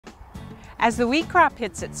As the wheat crop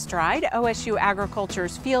hits its stride, OSU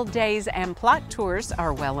Agriculture's field days and plot tours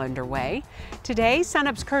are well underway. Today,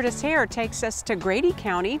 SUNUP's Curtis Hare takes us to Grady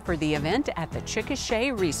County for the event at the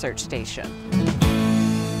Chickasha Research Station.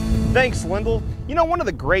 Thanks, Lyndall. You know, one of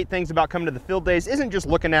the great things about coming to the field days isn't just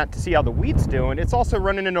looking at to see how the wheat's doing, it's also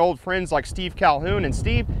running into old friends like Steve Calhoun. And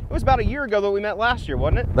Steve, it was about a year ago that we met last year,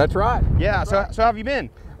 wasn't it? That's right. Yeah, so how have you been?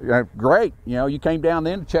 Great. You know, you came down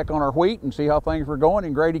then to check on our wheat and see how things were going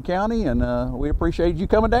in Grady County, and we appreciate you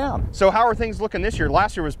coming down. So how are things looking this year?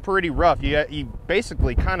 Last year was pretty rough. You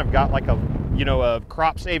basically kind of got like a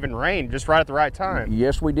crop-saving rain just right at the right time.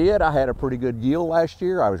 Yes, we did. I had a pretty good yield last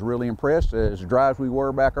year. I was really impressed, as dry as we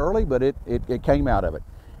were back early, but it came out of it.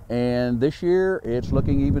 And this year, it's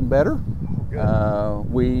looking even better.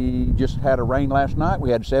 We just had a rain last night. We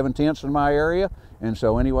had 7/10 in my area. And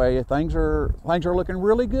so anyway, things are looking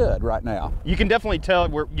really good right now. You can definitely tell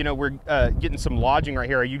we're getting some lodging right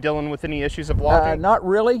here. Are you dealing with any issues of lodging? Not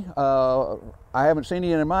really. I haven't seen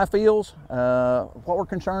any in my fields. What we're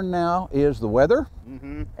concerned now is the weather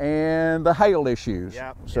and the hail issues.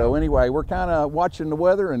 Yep. So anyway, we're kind of watching the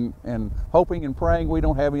weather and hoping and praying we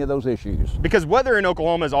don't have any of those issues. Because weather in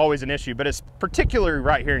Oklahoma is always an issue, but it's particularly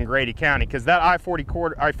right here in Grady County because that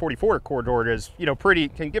I-44 corridor is,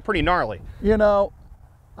 can get pretty gnarly. You know,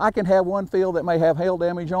 I can have one field that may have hail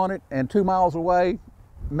damage on it, and 2 miles away,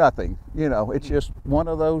 nothing. You know, it's just one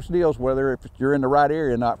of those deals, whether if you're in the right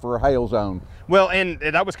area or not for a hail zone. Well, and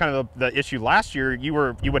that was kind of the issue last year. You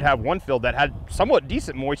would have one field that had somewhat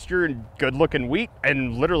decent moisture and good looking wheat,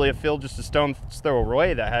 and literally a field just a stone's throw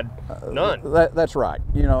away that had none. That's right.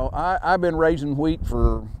 You know, I've been raising wheat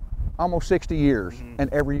for almost 60 years,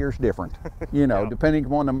 and every year's different, you know, depending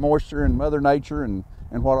upon the moisture and Mother Nature and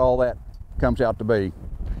what all that comes out to be.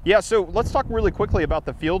 Yeah, so let's talk really quickly about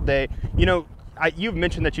the field day. You know, you've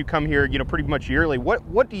mentioned that you come here, pretty much yearly.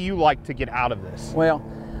 What do you like to get out of this? Well,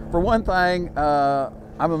 for one thing,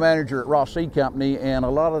 I'm a manager at Ross Seed Company, and a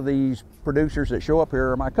lot of these producers that show up here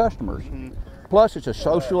are my customers. Plus, it's a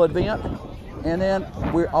social event, and then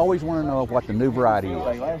we always want to know what the new variety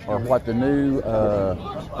is, or what the new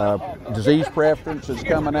disease preference is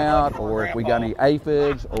coming out, or if we got any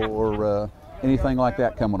aphids, or anything like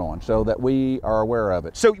that coming on, so that we are aware of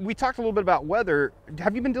it. So we talked a little bit about weather.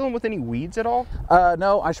 Have you been dealing with any weeds at all?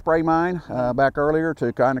 No, I spray mine back earlier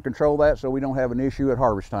to kind of control that so we don't have an issue at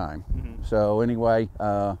harvest time. So anyway,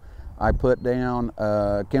 I put down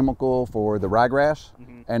a chemical for the ryegrass,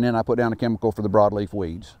 and then I put down a chemical for the broadleaf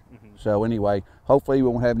weeds. So anyway, hopefully we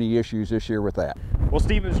won't have any issues this year with that. Well,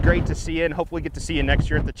 Steve, it was great to see you, and hopefully get to see you next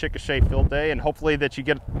year at the Chickasha Field Day, and hopefully that you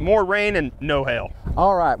get more rain and no hail.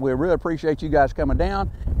 All right, we really appreciate you guys coming down,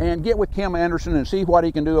 and get with Kim Anderson and see what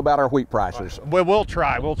he can do about our wheat prices. Well, we'll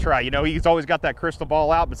try. You know, he's always got that crystal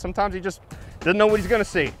ball out, but sometimes he just doesn't know what he's going to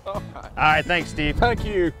see. All right, thanks, Steve. Thank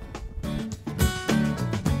you.